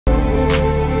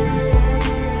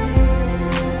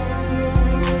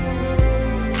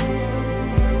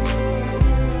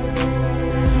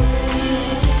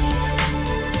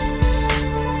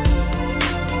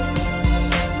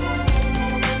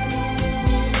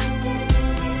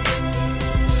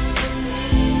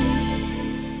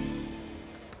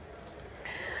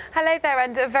Hello there,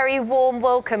 and a very warm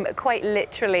welcome, quite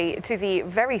literally, to the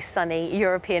very sunny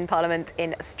European Parliament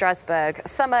in Strasbourg.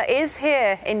 Summer is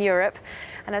here in Europe,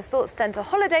 and as thoughts turn to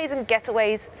holidays and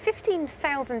getaways,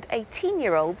 15,000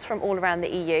 18-year-olds from all around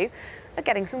the EU are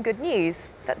getting some good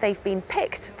news that they've been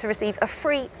picked to receive a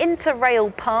free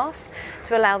Interrail pass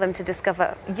to allow them to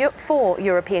discover 4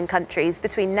 European countries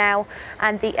between now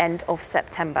and the end of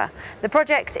September. The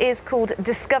project is called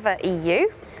Discover EU,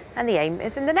 and the aim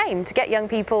is in the name, to get young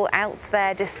people out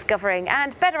there discovering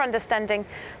and better understanding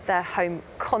their home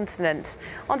continent.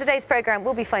 On today's programme,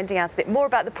 we'll be finding out a bit more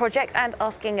about the project and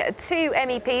asking 2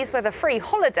 MEPs whether free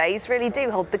holidays really do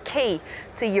hold the key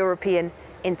to European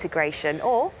integration,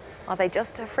 or are they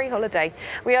just a free holiday?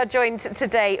 We are joined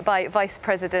today by Vice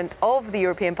President of the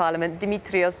European Parliament,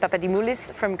 Dimitrios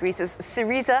Papadimoulis from Greece's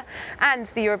Syriza, and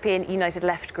the European United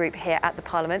Left group here at the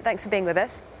Parliament. Thanks for being with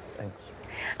us. Thanks.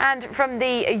 And from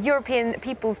the European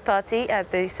People's Party,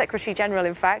 the Secretary General,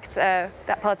 in fact,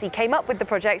 that party came up with the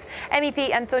project,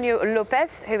 MEP Antonio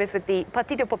Lopez, who is with the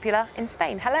Partido Popular in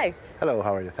Spain. Hello. Hello,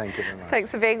 how are you? Thank you very much.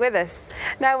 Thanks for being with us.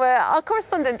 Now, our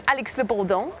correspondent, Alex Le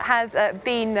Bourdon, has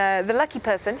been the lucky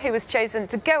person who was chosen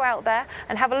to go out there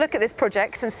and have a look at this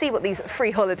project and see what these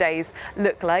free holidays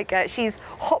look like. She's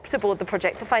hopped aboard the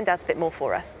project to find out a bit more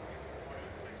for us.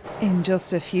 In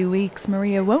just a few weeks,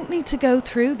 Maria won't need to go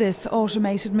through this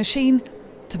automated machine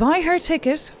to buy her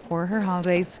ticket for her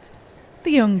holidays. The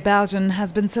young Belgian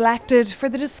has been selected for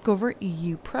the Discover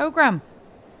EU programme.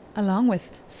 Along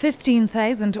with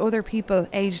 15,000 other people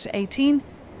aged 18,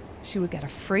 she will get a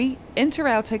free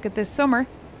Interrail ticket this summer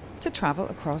to travel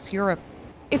across Europe.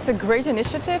 It's a great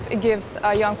initiative. It gives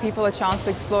young people a chance to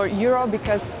explore Europe,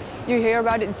 because you hear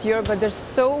about it, it's Europe, but there's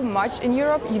so much in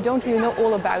Europe, you don't really know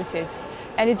all about it.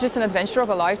 And it's just an adventure of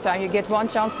a lifetime. You get one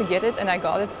chance to get it, and I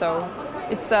got it, so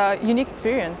it's a unique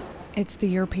experience. It's the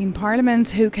European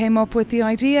Parliament who came up with the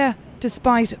idea.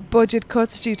 Despite budget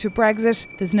cuts due to Brexit,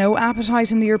 there's no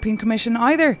appetite in the European Commission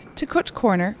either to cut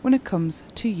corner when it comes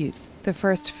to youth. The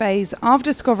first phase of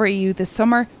Discover EU this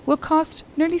summer will cost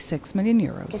nearly €6 million.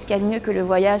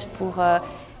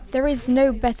 There is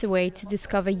no better way to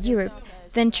discover Europe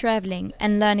than travelling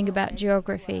and learning about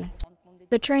geography.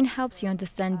 The train helps you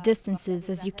understand distances,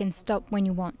 as you can stop when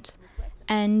you want.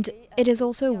 And it is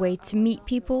also a way to meet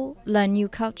people, learn new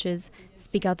cultures,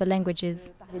 speak other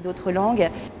languages.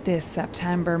 This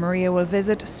September, Maria will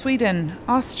visit Sweden,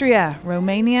 Austria,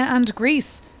 Romania and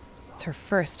Greece. It's her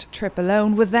first trip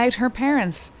alone without her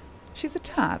parents. She's a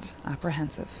tad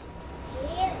apprehensive.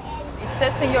 It's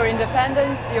testing your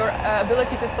independence, your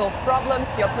ability to solve problems,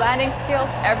 your planning skills,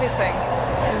 everything.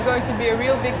 It's going to be a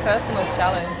real big personal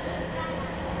challenge.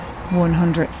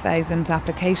 100,000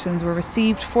 applications were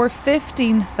received for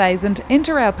 15,000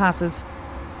 Interrail passes,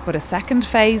 but a second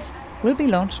phase will be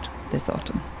launched this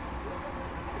autumn.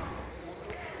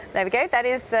 There we go. That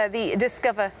is the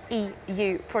Discover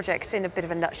EU project in a bit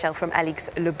of a nutshell from Alex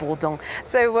Le Bourdon.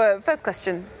 So first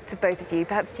question to both of you,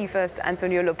 perhaps to you first,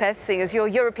 Antonio Lopez, seeing as your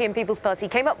European People's Party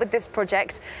came up with this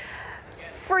project.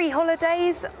 Free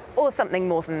holidays or something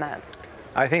more than that?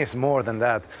 I think it's more than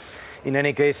that. In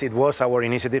any case, it was our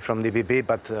initiative from the DPP,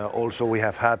 but also we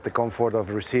have had the comfort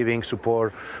of receiving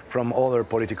support from other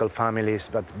political families,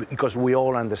 but because we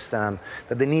all understand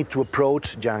that the need to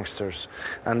approach youngsters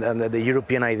and the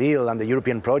European ideal and the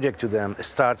European project to them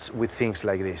starts with things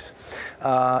like this.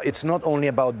 It's not only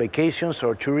about vacations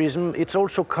or tourism, it's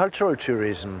also cultural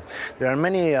tourism. There are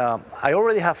many, I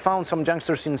already have found some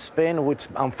youngsters in Spain which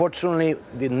unfortunately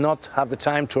did not have the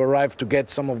time to arrive to get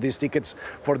some of these tickets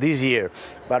for this year.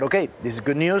 But okay, this is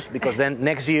good news, because then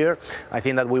next year I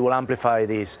think that we will amplify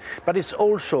this. But it's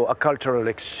also a cultural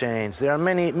exchange. There are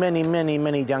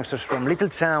many youngsters from little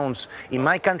towns in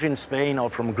my country, in Spain, or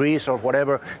from Greece or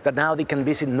whatever, that now they can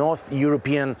visit North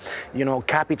European,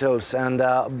 capitals and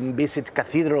visit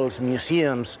cathedrals,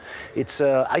 museums. It's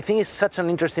I think it's such an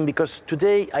interesting, because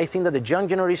today I think that the young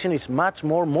generation is much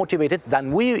more motivated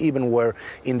than we even were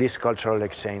in this cultural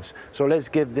exchange. So let's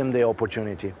give them the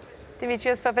opportunity.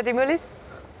 Dimitrios Papadimoulis?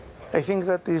 I think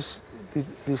that this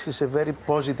is a very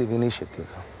positive initiative,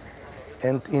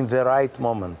 and in the right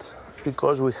moment,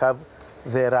 because we have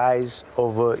the rise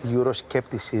of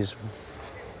Euroscepticism,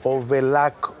 of a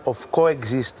lack of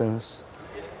coexistence,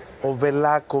 of a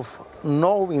lack of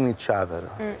knowing each other.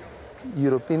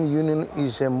 European Union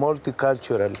is a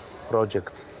multicultural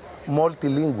project,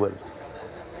 multilingual,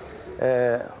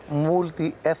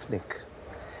 multi-ethnic,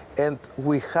 and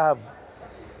we have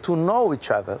to know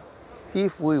each other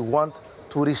if we want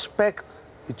to respect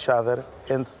each other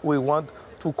and we want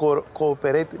to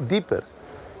cooperate deeper.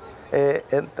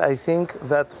 And I think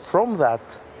that from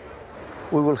that,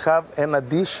 we will have an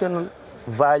additional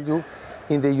value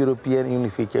in the European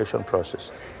unification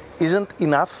process. Isn't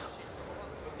enough,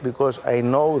 because I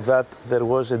know that there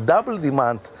was a double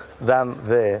demand than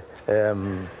the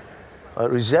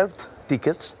reserved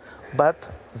tickets, but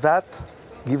that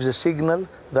gives a signal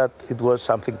that it was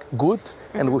something good,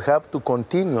 and we have to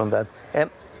continue on that. And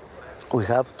we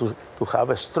have to have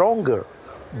a stronger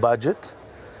budget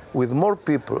with more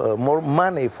people, more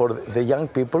money for the young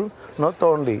people, not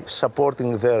only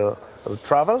supporting their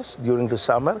travels during the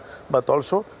summer, but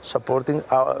also supporting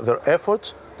their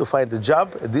efforts to find a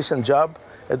job, a decent job,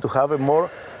 and to have a more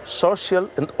social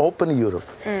and open Europe.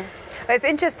 Well, it's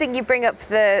interesting you bring up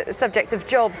the subject of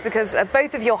jobs, because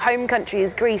both of your home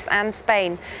countries, Greece and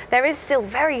Spain, there is still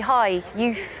very high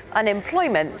youth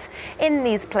unemployment in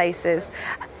these places.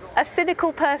 A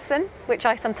cynical person, which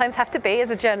I sometimes have to be as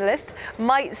a journalist,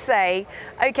 might say,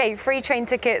 okay, free train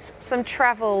tickets, some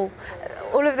travel,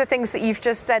 all of the things that you've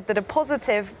just said that are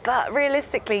positive, but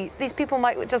realistically, these people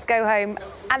might just go home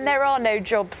and there are no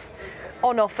jobs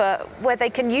on offer where they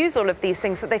can use all of these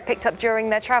things that they've picked up during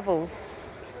their travels.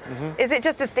 Is it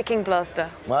just a sticking plaster?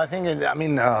 Well, I think,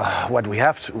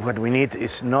 what we need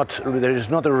is there is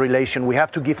not a relation. We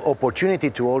have to give opportunity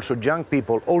to also young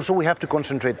people. Also, we have to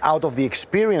concentrate out of the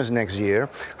experience next year,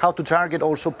 how to target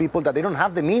also people that they don't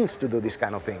have the means to do these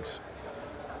kind of things.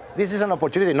 This is an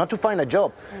opportunity not to find a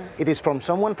job. It is from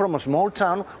someone from a small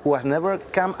town who has never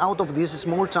come out of this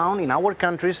small town in our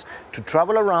countries to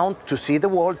travel around, to see the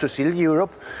world, to see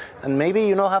Europe, and maybe,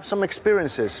 have some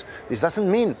experiences. This doesn't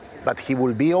mean but he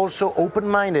will be also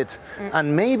open-minded,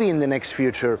 and maybe in the next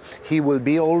future he will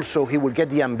get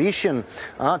the ambition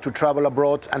to travel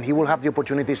abroad, and he will have the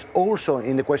opportunities also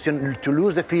in the question to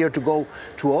lose the fear to go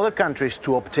to other countries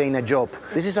to obtain a job.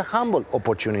 This is a humble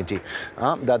opportunity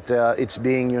that it's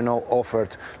being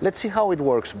offered. Let's see how it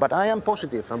works, but I am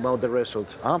positive about the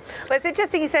result. Well, it's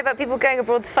interesting you say about people going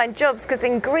abroad to find jobs, because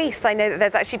in Greece I know that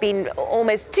there's actually been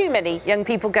almost too many young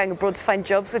people going abroad to find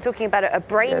jobs. We're talking about a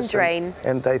brain drain.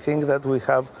 And I think that we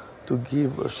have to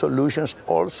give solutions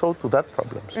also to that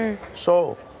problem.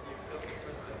 So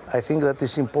I think that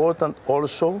it's important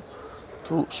also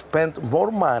to spend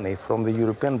more money from the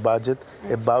European budget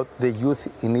about the youth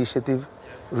initiative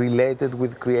related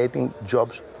with creating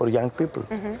jobs for young people.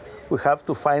 We have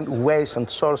to find ways and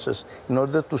sources in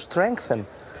order to strengthen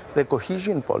the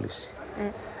cohesion policy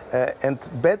and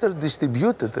better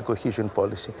distribute the cohesion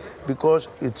policy, because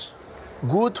it's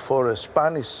good for a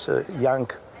Spanish young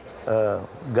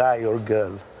guy or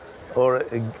girl, or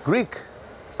a Greek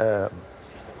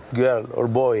girl or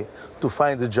boy to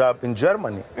find a job in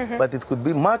Germany, but it could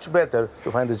be much better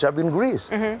to find a job in Greece.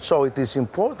 So it is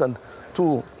important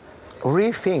to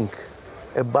rethink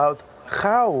about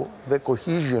how the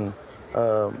cohesion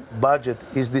budget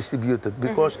is distributed,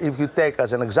 because if you take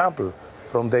as an example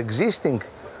from the existing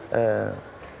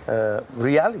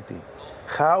reality,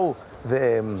 how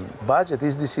the budget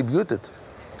is distributed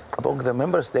among the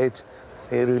member states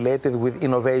related with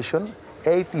innovation,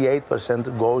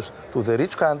 88% goes to the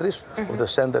rich countries of the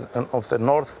center and of the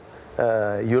North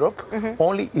Europe,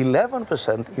 only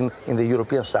 11% in the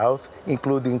European South,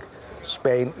 including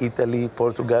Spain, Italy,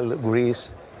 Portugal,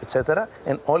 Greece, etc.,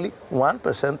 and only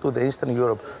 1% to the Eastern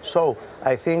Europe. So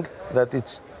I think that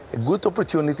it's a good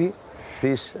opportunity,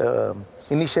 this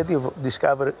initiative of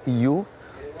Discover EU,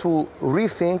 to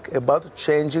rethink about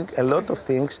changing a lot of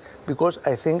things, because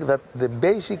I think that the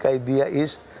basic idea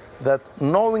is that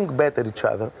knowing better each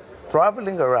other,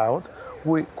 traveling around,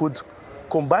 we could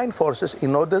combine forces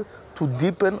in order to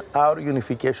deepen our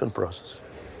unification process.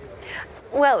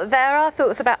 Well, there are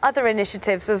thoughts about other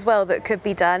initiatives as well that could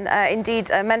be done. Indeed,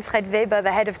 Manfred Weber,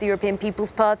 the head of the European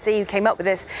People's Party, who came up with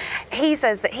this, he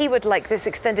says that he would like this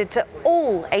extended to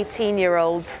all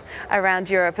 18-year-olds around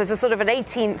Europe as a sort of an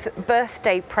 18th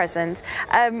birthday present.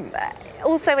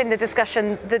 Also in the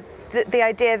discussion, the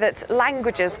idea that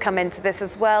languages come into this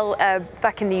as well.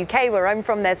 Back in the UK, where I'm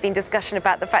from, there's been discussion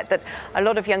about the fact that a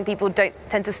lot of young people don't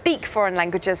tend to speak foreign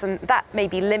languages, and that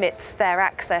maybe limits their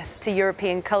access to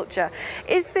European culture.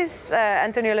 Is this,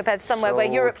 Antonio Lopez, somewhere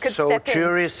where Europe could step in? So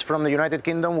tourists from the United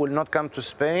Kingdom will not come to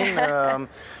Spain?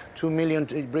 2 million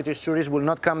British tourists will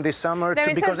not come this summer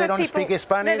because they don't speak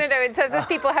Spanish? No, in terms of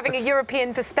people having a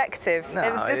European perspective.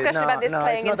 There was discussion about this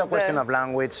playing into it's not a question of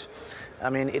language. I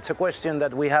mean, it's a question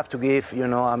that we have to give, you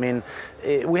know, I mean,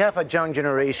 we have a young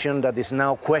generation that is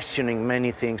now questioning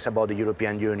many things about the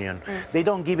European Union. They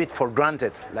don't give it for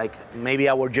granted, like maybe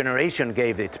our generation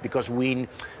gave it, because we,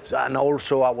 and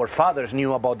also our fathers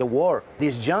knew about the war.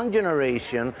 This young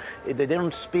generation, they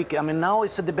don't speak, I mean, now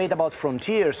it's a debate about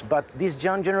frontiers, but this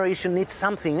young generation needs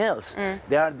something else.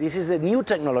 This is the new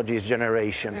technologies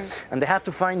generation, and they have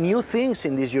to find new things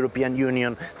in this European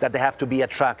Union that they have to be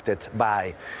attracted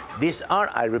by. These are,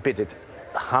 I repeat it,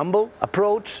 humble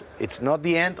approach. It's not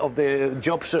the end of the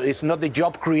job, it's not the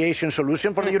job creation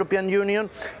solution for the European Union.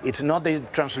 It's not the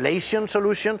translation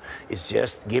solution. It's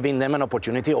just giving them an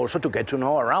opportunity also to get to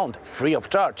know around, free of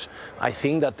charge. I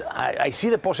think that I see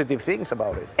the positive things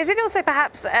about it. Is it also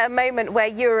perhaps a moment where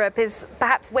Europe is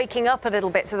perhaps waking up a little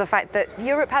bit to the fact that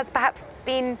Europe has perhaps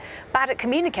been bad at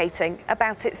communicating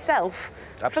about itself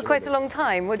for quite a long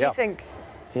time? What do you think?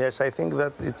 Yes, I think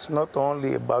that it's not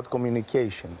only about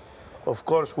communication. Of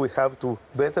course, we have to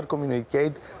better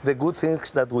communicate the good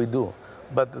things that we do.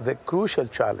 But the crucial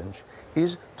challenge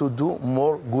is to do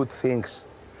more good things,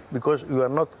 because we are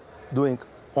not doing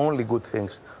only good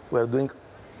things. We are doing,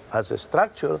 as a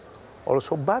structure,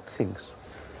 also bad things.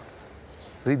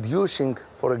 Reducing,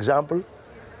 for example,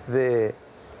 the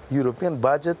European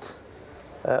budget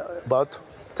about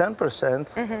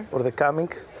 10% for the coming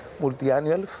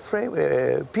multi-annual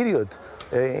period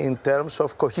in terms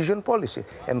of cohesion policy.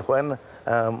 And when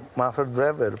Manfred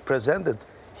Weber presented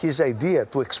his idea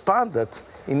to expand that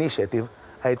initiative,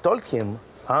 I told him,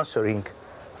 answering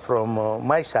from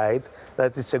my side,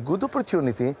 that it's a good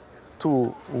opportunity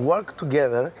to work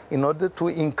together in order to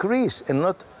increase and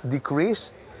not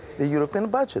decrease the European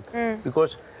budget.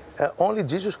 Because only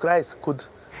Jesus Christ could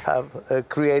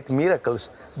create miracles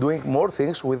doing more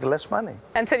things with less money.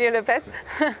 Antonio Lopez?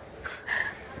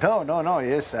 No,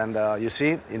 yes, and you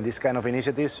see, in this kind of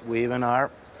initiatives, we even are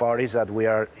parties that we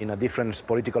are in a different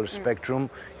political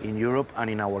spectrum in Europe and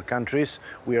in our countries.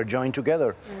 We are joined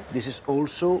together. This is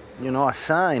also, you know, a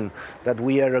sign that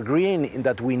we are agreeing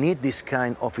that we need this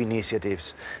kind of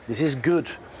initiatives. This is good,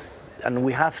 and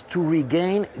we have to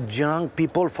regain young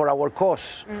people for our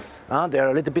cause. They are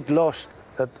a little bit lost.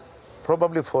 That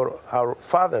probably for our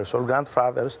fathers or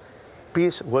grandfathers,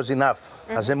 peace was enough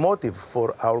as a motive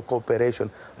for our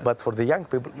cooperation, but for the young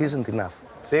people isn't enough.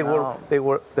 They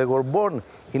were born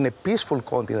in a peaceful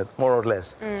continent, more or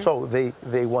less. So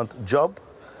they want job,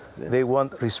 they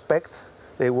want respect,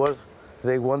 they want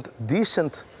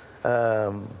decent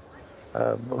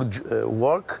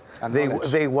work,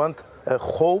 they want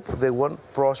hope, they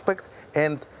want prospect,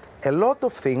 and a lot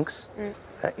of things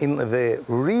in the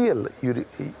real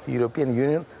European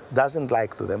Union doesn't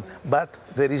like to them. But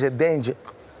there is a danger,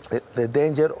 the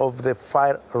danger of the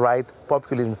far-right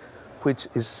populism, which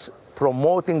is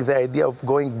promoting the idea of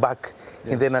going back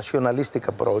in the nationalistic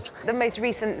approach. The most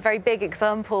recent very big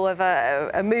example of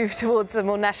a move towards a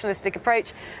more nationalistic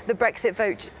approach, the Brexit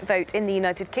vote in the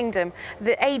United Kingdom.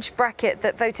 The age bracket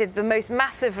that voted the most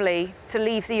massively to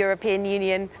leave the European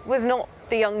Union was not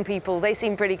the young people. They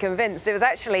seemed pretty convinced. It was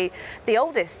actually the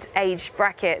oldest age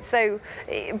bracket. So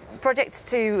projects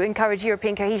to encourage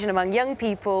European cohesion among young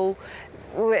people,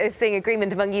 we're seeing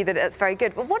agreement among you that that's very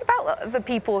good. But what about the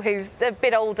people who's a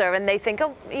bit older and they think,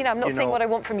 oh, you know, I'm not seeing what I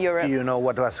want from Europe? You know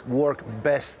what has worked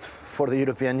best for the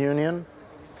European Union?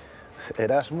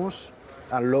 Erasmus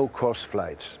and low-cost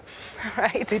flights.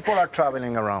 Right. People are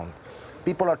traveling around.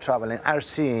 People are traveling, are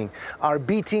seeing, are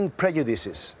beating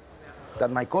prejudices that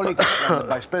my colleague, the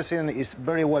Vice President, is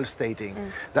very well stating,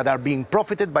 that are being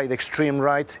profited by the extreme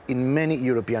right in many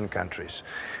European countries.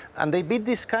 And they beat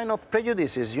this kind of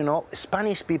prejudices, you know,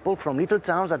 Spanish people from little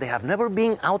towns that they have never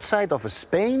been outside of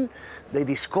Spain, they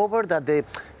discover that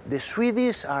the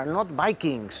Swedes are not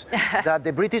Vikings, that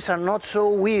the British are not so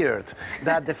weird,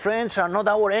 that the French are not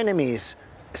our enemies.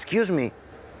 Excuse me,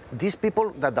 these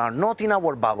people that are not in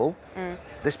our bubble,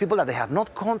 these people that they have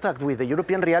not contact with the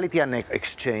European reality and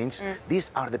exchange,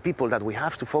 these are the people that we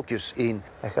have to focus in.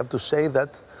 I have to say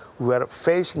that we are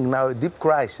facing now a deep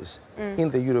crisis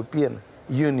in the European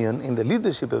Union, in the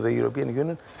leadership of the European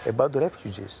Union, about the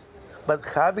refugees. But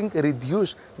having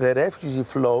reduced the refugee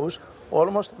flows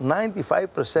almost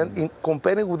 95% in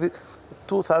comparing with the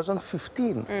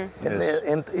 2015.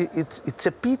 And it's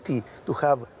a pity to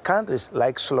have countries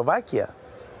like Slovakia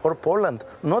or Poland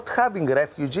not having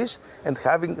refugees and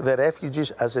having the refugees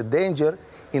as a danger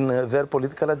in their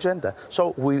political agenda.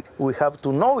 So we have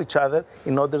to know each other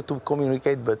in order to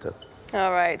communicate better.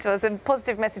 All right, well, some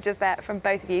positive messages there from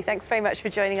both of you. Thanks very much for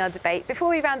joining our debate. Before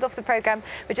we round off the programme,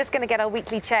 we're just going to get our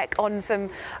weekly check on some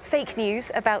fake news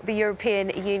about the European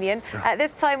Union.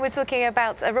 This time we're talking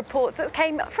about a report that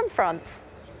came from France.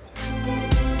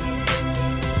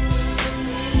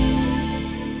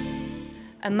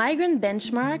 A migrant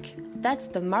benchmark? That's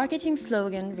the marketing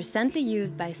slogan recently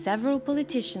used by several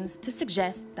politicians to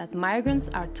suggest that migrants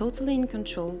are totally in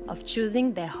control of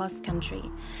choosing their host country.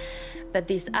 But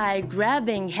this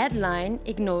eye-grabbing headline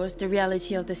ignores the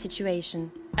reality of the situation.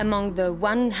 Among the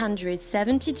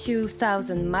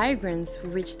 172,000 migrants who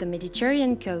reached the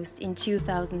Mediterranean coast in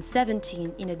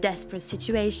 2017 in a desperate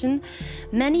situation,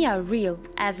 many are real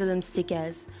asylum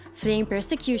seekers, fleeing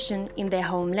persecution in their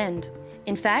homeland.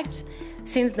 In fact,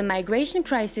 since the migration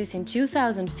crisis in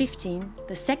 2015,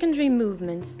 the secondary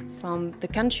movements from the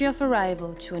country of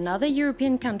arrival to another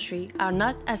European country are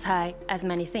not as high as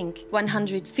many think.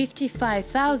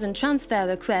 155,000 transfer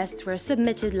requests were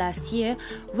submitted last year,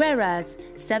 whereas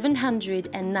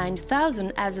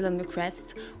 709,000 asylum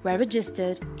requests were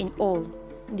registered in all.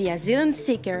 The asylum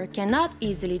seeker cannot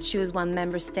easily choose one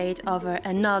member state over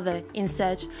another in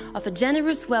search of a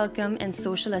generous welcome and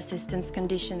social assistance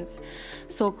conditions.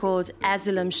 So-called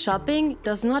asylum shopping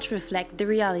does not reflect the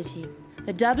reality.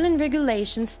 The Dublin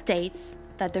regulation states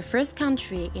that the first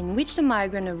country in which the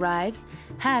migrant arrives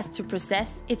has to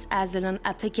process its asylum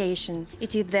application.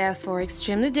 It is therefore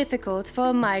extremely difficult for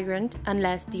a migrant,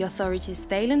 unless the authorities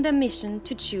fail in their mission,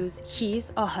 to choose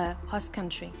his or her host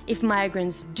country. If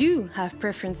migrants do have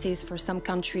preferences for some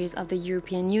countries of the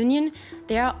European Union,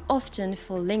 they are often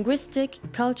for linguistic,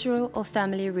 cultural or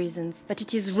family reasons. But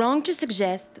it is wrong to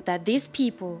suggest that these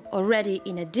people, already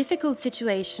in a difficult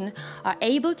situation, are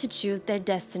able to choose their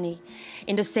destiny,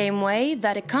 in the same way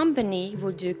that a company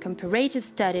will do comparative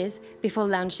studies before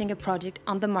launching a product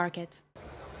on the market.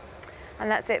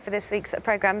 And that's it for this week's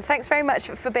programme. Thanks very much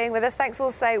for being with us. Thanks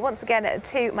also once again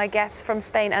to my guests from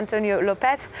Spain, Antonio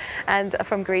Lopez, and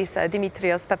from Greece,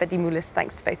 Dimitrios Papadimoulis.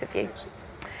 Thanks to both of you.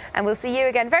 And we'll see you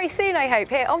again very soon, I hope,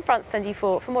 here on France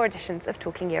 24 for more editions of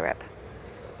Talking Europe.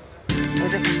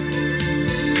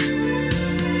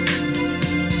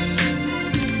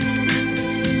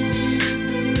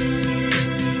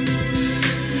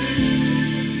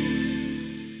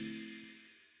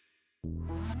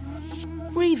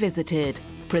 Revisited,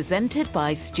 presented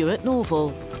by Stuart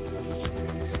Norval.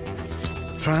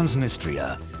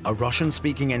 Transnistria, a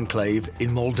Russian-speaking enclave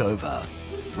in Moldova,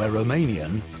 where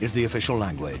Romanian is the official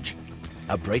language.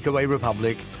 A breakaway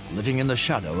republic living in the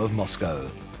shadow of Moscow.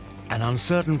 An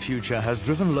uncertain future has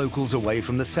driven locals away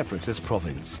from the separatist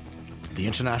province. The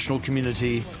international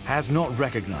community has not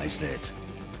recognized it.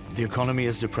 The economy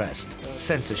is depressed.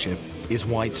 Censorship is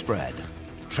widespread.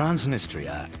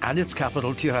 Transnistria and its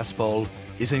capital Tiraspol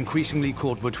is increasingly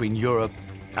caught between Europe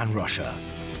and Russia.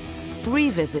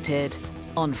 Revisited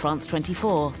on France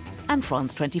 24 and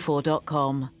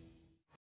France24.com.